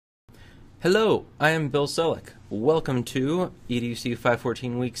Hello, I am Bill Selleck. Welcome to EDUC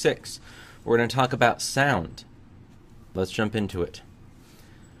 514 Week 6. We're going to talk about sound. Let's jump into it.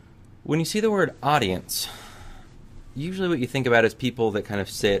 When you see the word audience, usually what you think about is people that kind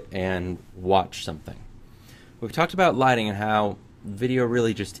of sit and watch something. We've talked about lighting and how video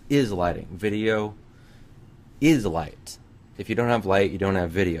really just is lighting. Video is light. If you don't have light, you don't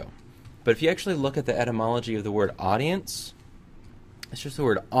have video. But if you actually look at the etymology of the word audience, it's just the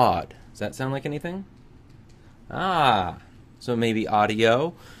word odd. Does that sound like anything? So maybe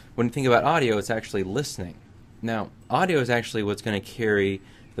audio. When you think about audio, it's actually listening. Now, audio is actually what's going to carry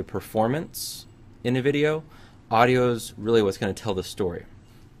the performance in a video. Audio is really what's going to tell the story.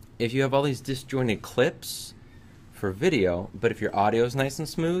 If you have all these disjointed clips for video, but if your audio is nice and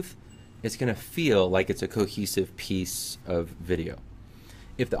smooth, it's going to feel like it's a cohesive piece of video.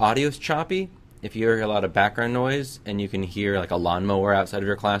 If the audio is choppy, if you hear a lot of background noise and you can hear like a lawnmower outside of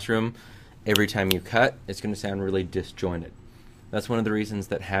your classroom, every time you cut, it's going to sound really disjointed. That's one of the reasons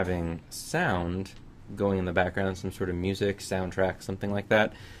that having sound going in the background, some sort of music, soundtrack, something like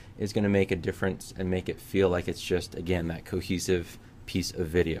that, is going to make a difference and make it feel like it's just, again, that cohesive piece of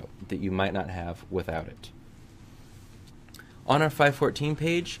video that you might not have without it. On our 514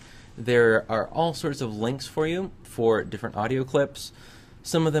 page, there are all sorts of links for you for different audio clips.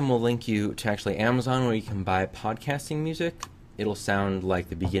 Some of them will link you to actually Amazon, where you can buy podcasting music. It'll sound like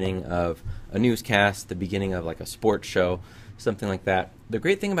the beginning of a newscast, the beginning of like a sports show, something like that. The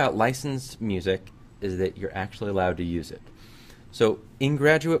great thing about licensed music is that you're actually allowed to use it. So in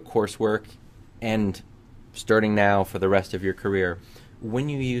graduate coursework and starting now for the rest of your career, when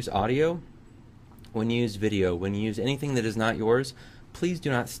you use audio, when you use video, when you use anything that is not yours, please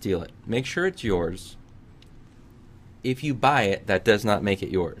do not steal it. Make sure it's yours. If you buy it, that does not make it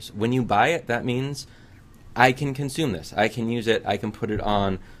yours. When you buy it, that means I can consume this. I can use it. I can put it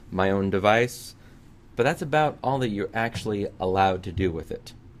on my own device. But that's about all that you're actually allowed to do with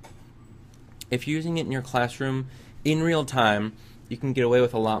it. If you're using it in your classroom in real time, you can get away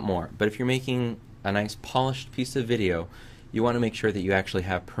with a lot more. But if you're making a nice polished piece of video, you want to make sure that you actually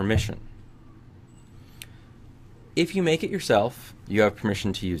have permission. If you make it yourself, you have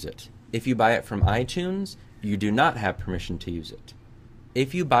permission to use it. If you buy it from iTunes, you do not have permission to use it.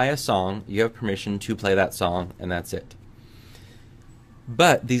 If you buy a song, you have permission to play that song, and that's it.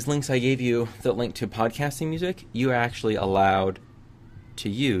 But these links I gave you that link to podcasting music, you are actually allowed to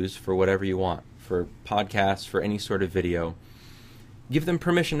use for whatever you want, for podcasts, for any sort of video. Give them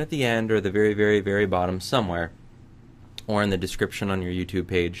permission at the end or the very, very, very bottom somewhere, or in the description on your YouTube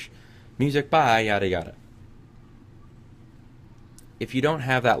page. Music by yada yada. If you don't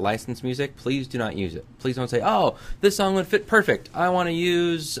have that licensed music, please do not use it. Please don't say, oh, this song would fit perfect. I want to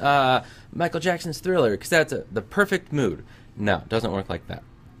use Michael Jackson's Thriller because that's the perfect mood. No, it doesn't work like that.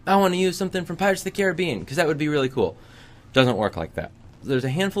 I want to use something from Pirates of the Caribbean because that would be really cool. Doesn't work like that. There's a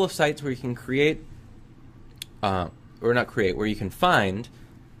handful of sites where you can create, where you can find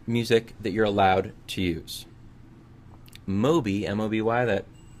music that you're allowed to use. Moby, M-O-B-Y, that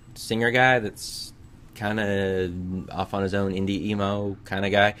singer guy that's kind of off on his own indie emo kind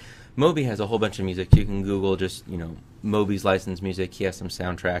of guy. Moby has a whole bunch of music. You can Google just, Moby's licensed music. He has some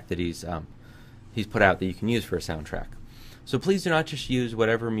soundtrack that he's put out that you can use for a soundtrack. So please do not just use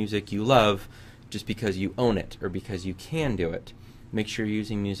whatever music you love just because you own it or because you can do it. Make sure you're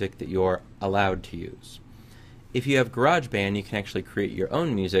using music that you're allowed to use. If you have GarageBand, you can actually create your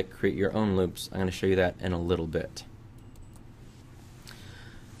own music, create your own loops. I'm going to show you that in a little bit.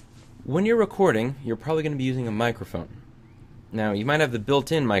 When you're recording, you're probably going to be using a microphone. Now, you might have the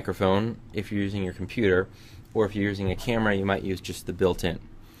built-in microphone if you're using your computer, or if you're using a camera, you might use just the built-in.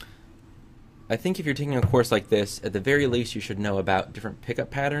 I think if you're taking a course like this, at the very least you should know about different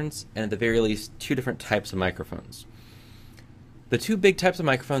pickup patterns, and at the very least 2 different types of microphones. The 2 big types of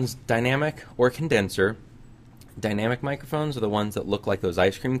microphones, dynamic or condenser. Dynamic microphones are the ones that look like those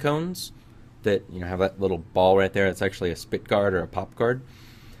ice cream cones that have that little ball right there. It's actually a spit guard or a pop guard.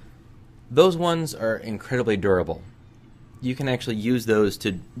 Those ones are incredibly durable. You can actually use those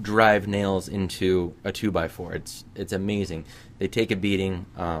to drive nails into a 2x4. It's amazing. They take a beating,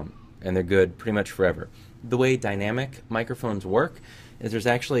 and they're good pretty much forever. The way dynamic microphones work is there's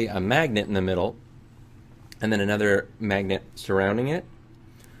actually a magnet in the middle and then another magnet surrounding it.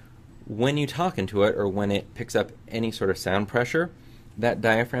 When you talk into it or when it picks up any sort of sound pressure, that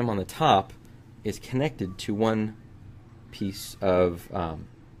diaphragm on the top is connected to one piece of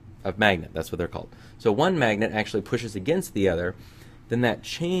magnet. That's what they're called. So one magnet actually pushes against the other. Then that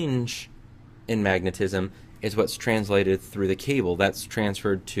change in magnetism is what's translated through the cable. That's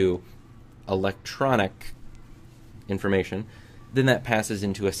transferred to electronic information. Then that passes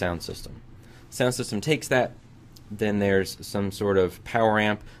into a sound system. Sound system takes that, then there's some sort of power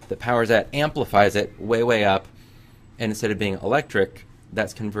amp that powers that, amplifies it way, way up, and instead of being electric,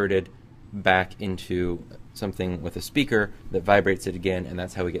 that's converted back into something with a speaker that vibrates it again, and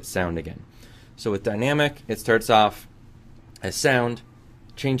that's how we get sound again. So with dynamic, it starts off as sound,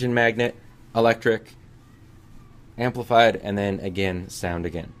 change in magnet, electric, amplified, and then again, sound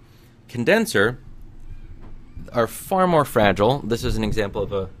again. Condenser are far more fragile. This is an example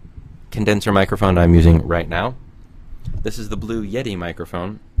of a condenser microphone I'm using right now. This is the Blue Yeti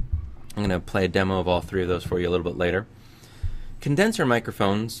microphone. I'm going to play a demo of all three of those for you a little bit later. Condenser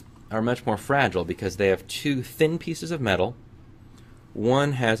microphones are much more fragile because they have two thin pieces of metal.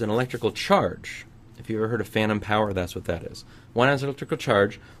 One has an electrical charge. If you've ever heard of phantom power, that's what that is. One has an electrical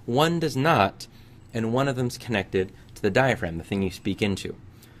charge, one does not, and one of them's connected to the diaphragm, the thing you speak into.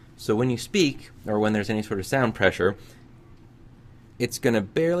 So when you speak, or when there's any sort of sound pressure, it's going to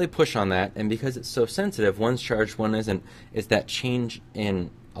barely push on that, and because it's so sensitive, one's charged, one isn't, is that change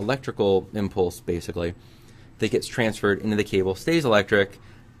in electrical impulse, basically, that gets transferred into the cable, stays electric,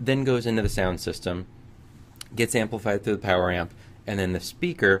 then goes into the sound system, gets amplified through the power amp, and then the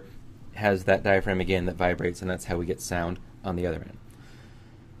speaker has that diaphragm again that vibrates, and that's how we get sound on the other end.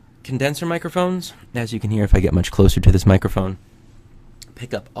 Condenser microphones, as you can hear if I get much closer to this microphone,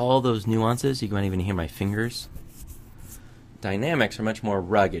 pick up all those nuances. You can't even hear my fingers. Dynamics are much more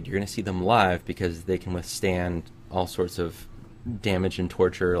rugged. You're going to see them live because they can withstand all sorts of damage and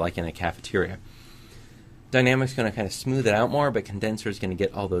torture like in a cafeteria. Dynamics is going to kind of smooth it out more, but condenser is going to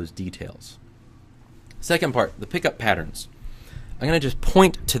get all those details. Second part, the pickup patterns. I'm going to just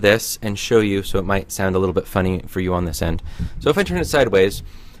point to this and show you, so it might sound a little bit funny for you on this end. So if I turn it sideways,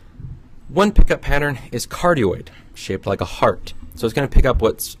 one pickup pattern is cardioid, shaped like a heart. So it's going to pick up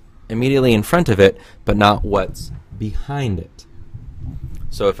what's immediately in front of it, but not what's behind it.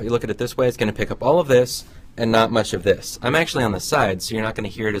 So if you look at it this way, it's going to pick up all of this and not much of this. I'm actually on the side, so you're not going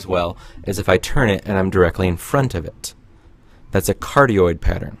to hear it as well as if I turn it and I'm directly in front of it. That's a cardioid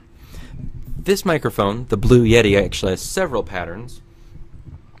pattern. This microphone, the Blue Yeti, actually has several patterns,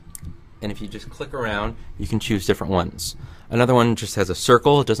 and if you just click around, you can choose different ones. Another one just has a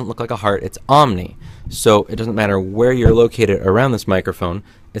circle. It doesn't look like a heart. It's omni, so it doesn't matter where you're located around this microphone,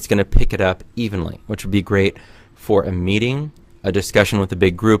 it's going to pick it up evenly, which would be great for a meeting, a discussion with a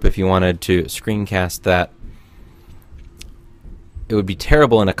big group if you wanted to screencast that. It would be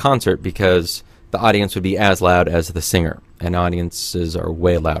terrible in a concert because the audience would be as loud as the singer, and audiences are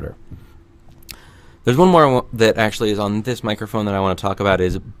way louder. There's one more that actually is on this microphone that I want to talk about,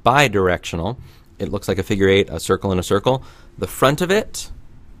 is bidirectional. It looks like a figure eight, a circle and a circle. The front of it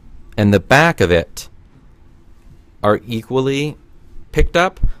and the back of it are equally picked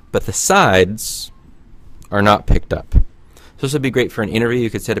up, but the sides are not picked up. So this would be great for an interview. You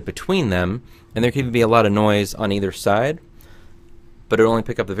could set it between them, and there could even be a lot of noise on either side, but it will only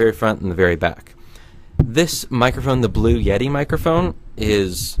pick up the very front and the very back. This microphone, the Blue Yeti microphone,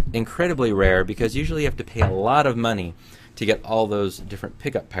 is incredibly rare because usually you have to pay a lot of money to get all those different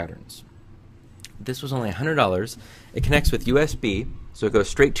pickup patterns. This was only $100. It connects with USB, so it goes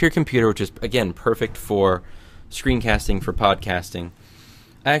straight to your computer, which is, again, perfect for screencasting, for podcasting.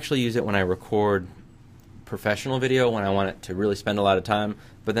 I actually use it when I record professional video, when I want it to really spend a lot of time,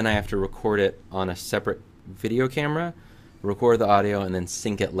 but then I have to record it on a separate video camera, record the audio, and then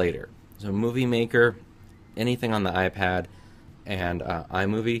sync it later. So Movie Maker, anything on the iPad, and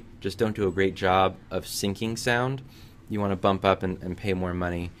iMovie just don't do a great job of syncing sound. You want to bump up and pay more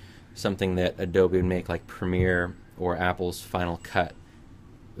money. Something that Adobe would make, like Premiere or Apple's Final Cut,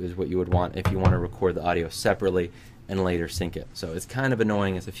 is what you would want if you want to record the audio separately and later sync it. So it's kind of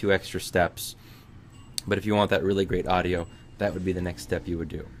annoying. It's a few extra steps. But if you want that really great audio, that would be the next step you would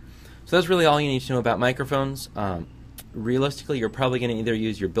do. So that's really all you need to know about microphones. Realistically, you're probably going to either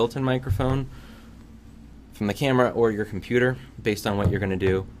use your built-in microphone from the camera or your computer based on what you're going to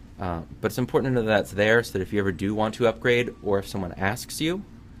do. But it's important to know that's there so that if you ever do want to upgrade, or if someone asks you,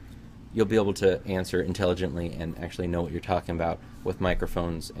 you'll be able to answer intelligently and actually know what you're talking about with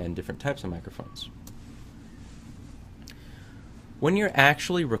microphones and different types of microphones. When you're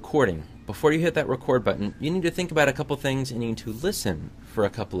actually recording, before you hit that record button, you need to think about a couple things and you need to listen for a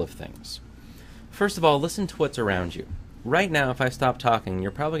couple of things. First of all, listen to what's around you. Right now, if I stop talking,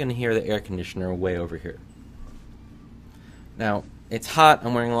 you're probably going to hear the air conditioner way over here. Now, it's hot,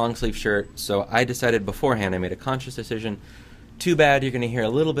 I'm wearing a long sleeve shirt, so I decided beforehand, I made a conscious decision. Too bad you're going to hear a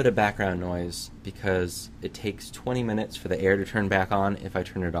little bit of background noise because it takes 20 minutes for the air to turn back on if I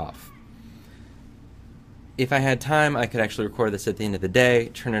turn it off. If I had time, I could actually record this at the end of the day,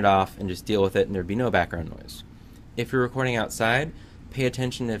 turn it off, and just deal with it, and there'd be no background noise. If you're recording outside, Pay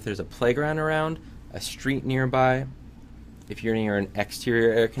attention if there's a playground around, a street nearby. If you're near an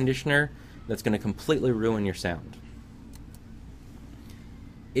exterior air conditioner, that's going to completely ruin your sound.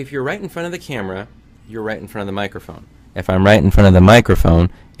 If you're right in front of the camera, you're right in front of the microphone. If I'm right in front of the microphone,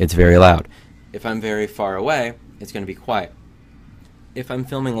 it's very loud. If I'm very far away, it's going to be quiet. If I'm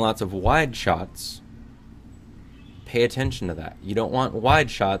filming lots of wide shots, pay attention to that. You don't want wide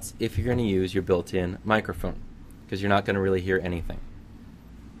shots if you're going to use your built-in microphone, because you're not going to really hear anything.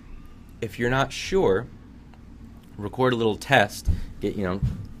 If you're not sure, record a little test, get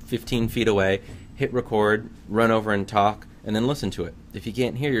 15 feet away, hit record, run over and talk, and then listen to it. If you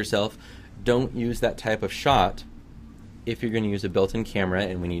can't hear yourself, don't use that type of shot if you're going to use a built-in camera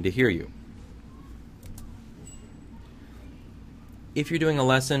and we need to hear you. If you're doing a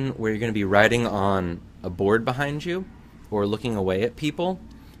lesson where you're going to be writing on a board behind you or looking away at people,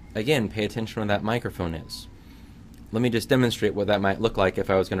 again, pay attention to where that microphone is. Let me just demonstrate what that might look like if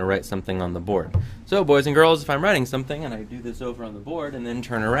I was going to write something on the board. So, boys and girls, if I'm writing something and I do this over on the board and then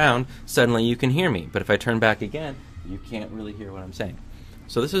turn around, suddenly you can hear me. But if I turn back again, you can't really hear what I'm saying.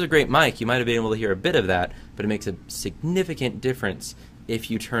 So this is a great mic. You might have been able to hear a bit of that, but it makes a significant difference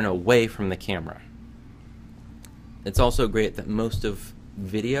if you turn away from the camera. It's also great that most of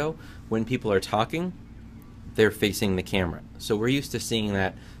video, when people are talking, they're facing the camera. So we're used to seeing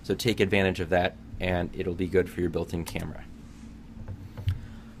that, so take advantage of that, and it'll be good for your built-in camera.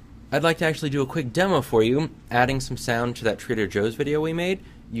 I'd like to actually do a quick demo for you, adding some sound to that Trader Joe's video we made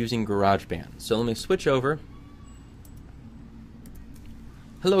using GarageBand. So let me switch over.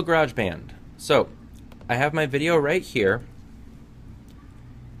 Hello, GarageBand. So I have my video right here,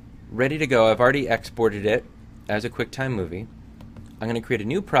 ready to go. I've already exported it as a QuickTime movie. I'm going to create a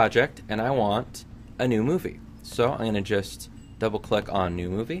new project, and I want a new movie. So I'm going to just double-click on New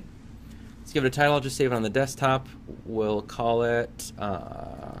Movie. Let's give it a title. I'll just save it on the desktop. We'll call it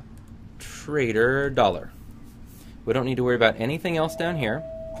Trader Dollar. We don't need to worry about anything else down here.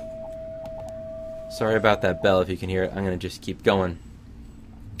 Sorry about that bell if you can hear it. I'm going to just keep going.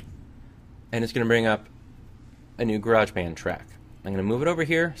 And it's going to bring up a new GarageBand track. I'm going to move it over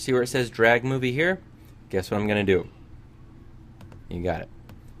here. See where it says Drag Movie here? Guess what I'm going to do? You got it.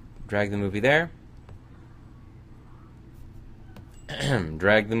 Drag the movie there.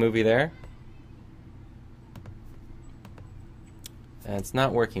 Drag the movie there. And it's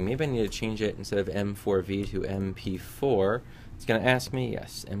not working. Maybe I need to change it instead of M4V to MP4. It's going to ask me,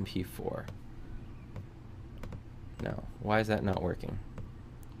 yes, MP4. No. Why is that not working?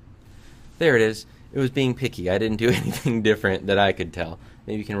 There it is. It was being picky. I didn't do anything different that I could tell.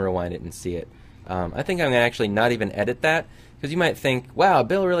 Maybe you can rewind it and see it. I think I'm going to actually not even edit that, because you might think, wow,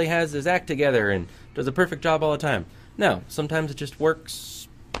 Bill really has his act together and does a perfect job all the time. No, sometimes it just works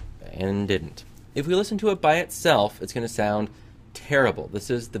and didn't. If we listen to it by itself, it's going to sound terrible. This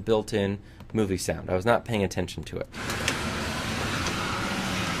is the built-in movie sound. I was not paying attention to it.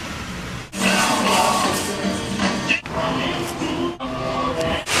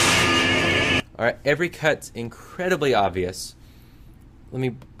 Alright, every cut's incredibly obvious. Let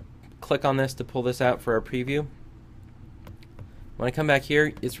me click on this to pull this out for our preview. When I come back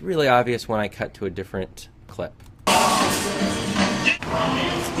here, it's really obvious when I cut to a different clip.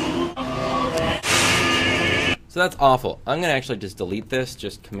 So that's awful. I'm going to actually just delete this,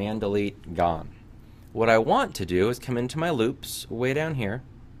 just Command Delete, gone. What I want to do is come into my loops way down here,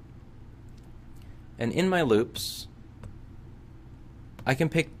 and in my loops I can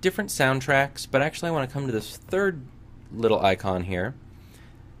pick different soundtracks, but actually I want to come to this third little icon here.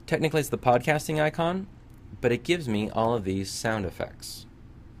 Technically it's the podcasting icon, but it gives me all of these sound effects.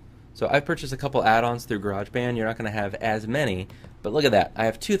 So I've purchased a couple add-ons through GarageBand. You're not going to have as many, but look at that. I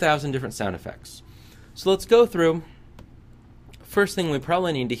have 2,000 different sound effects. So let's go through. First thing we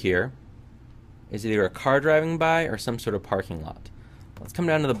probably need to hear is either a car driving by or some sort of parking lot. Let's come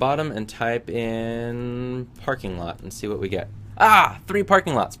down to the bottom and type in parking lot and see what we get. Ah, 3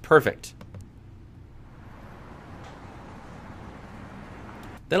 parking lots. Perfect.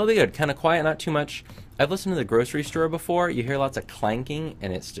 That'll be good. Kind of quiet, not too much. I've listened to the grocery store before. You hear lots of clanking,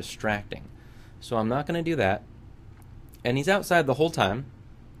 and it's distracting. So I'm not going to do that. And he's outside the whole time.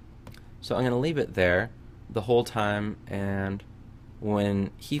 So I'm going to leave it there the whole time. And when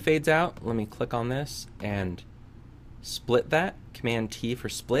he fades out, let me click on this and split that. Command T for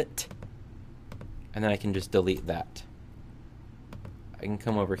split. And then I can just delete that. I can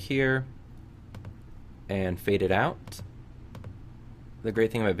come over here and fade it out. The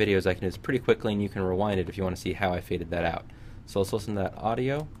great thing about video is I can do this pretty quickly, and you can rewind it if you want to see how I faded that out. So let's listen to that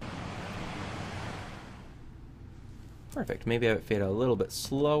audio. Perfect. Maybe I would fade a little bit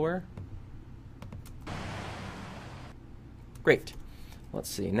slower. Great. Let's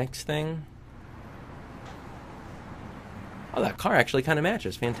see, next thing. Oh, that car actually kind of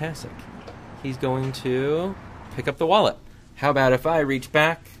matches. Fantastic. He's going to pick up the wallet. How about if I reach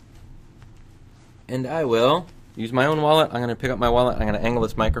back and I will use my own wallet. I'm going to pick up my wallet. I'm going to angle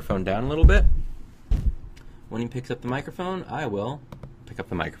this microphone down a little bit. When he picks up the microphone, I will pick up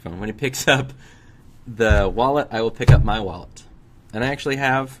the microphone. When he picks up the wallet, I will pick up my wallet. And I actually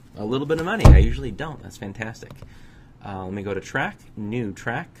have a little bit of money. I usually don't. That's fantastic. Let me go to track, new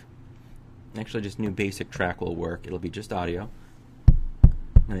track. Actually, just new basic track will work. It'll be just audio.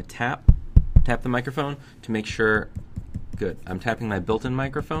 I'm going to tap the microphone to make sure. Good. I'm tapping my built-in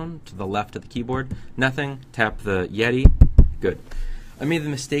microphone to the left of the keyboard. Nothing. Tap the Yeti. Good. I made the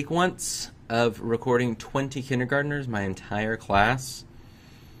mistake once of recording 20 kindergartners, my entire class,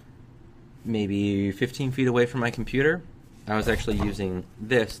 maybe 15 feet away from my computer. I was actually using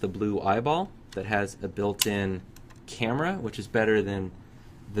this, the Blue Eyeball, that has a built-in camera, which is better than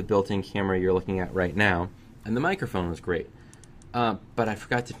the built-in camera you're looking at right now. And the microphone was great. But I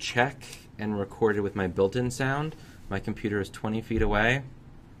forgot to check and record it with my built-in sound. My computer is 20 feet away.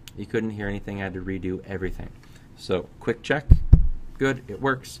 You couldn't hear anything. I had to redo everything. So, quick check. Good. It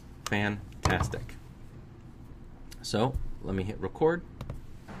works. Fantastic. So, let me hit record.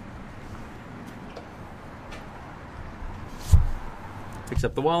 Picks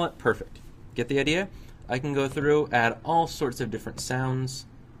up the wallet. Perfect. Get the idea? I can go through, add all sorts of different sounds.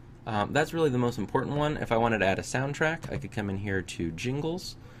 That's really the most important one. If I wanted to add a soundtrack, I could come in here to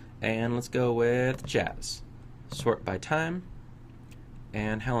Jingles, and let's go with Jazz. Sort by time.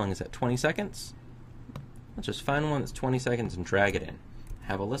 And how long is that? 20 seconds? Let's just find one that's 20 seconds and drag it in.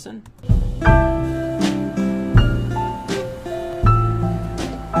 Have a listen.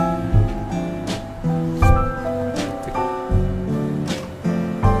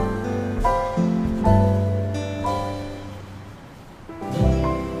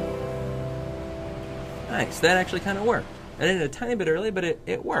 Nice. That actually kind of worked. I did it a tiny bit early, but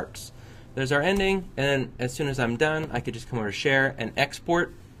it works. There's our ending, and then as soon as I'm done, I could just come over to share and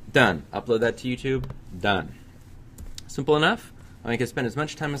export. Done. Upload that to YouTube. Done. Simple enough. I can spend as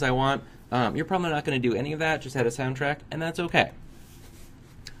much time as I want. You're probably not going to do any of that, just add a soundtrack, and that's okay.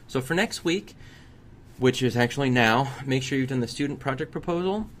 So for next week, which is actually now, make sure you've done the student project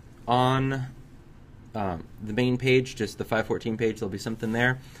proposal on the main page, just the 514 page. There'll be something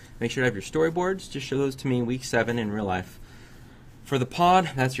there. Make sure to have your storyboards. Just show those to me week 7 in real life. For the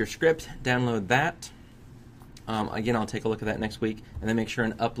pod, that's your script. Download that. Again, I'll take a look at that next week. And then make sure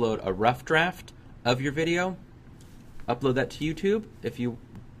and upload a rough draft of your video. Upload that to YouTube. If you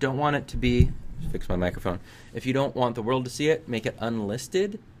don't want it to be, fix my microphone. If you don't want the world to see it, make it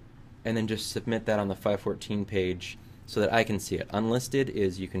unlisted. And then just submit that on the 514 page so that I can see it. Unlisted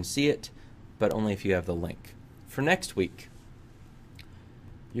is you can see it, but only if you have the link. For next week,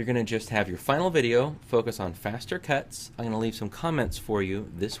 you're going to just have your final video, focus on faster cuts. I'm going to leave some comments for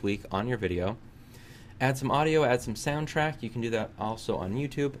you this week on your video. Add some audio, add some soundtrack. You can do that also on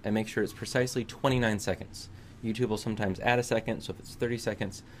YouTube, and make sure it's precisely 29 seconds. YouTube will sometimes add a second, so if it's 30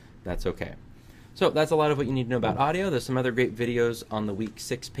 seconds, that's okay. So that's a lot of what you need to know about audio. There's some other great videos on the week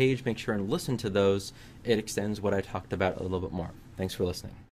 6 page. Make sure and listen to those. It extends what I talked about a little bit more. Thanks for listening.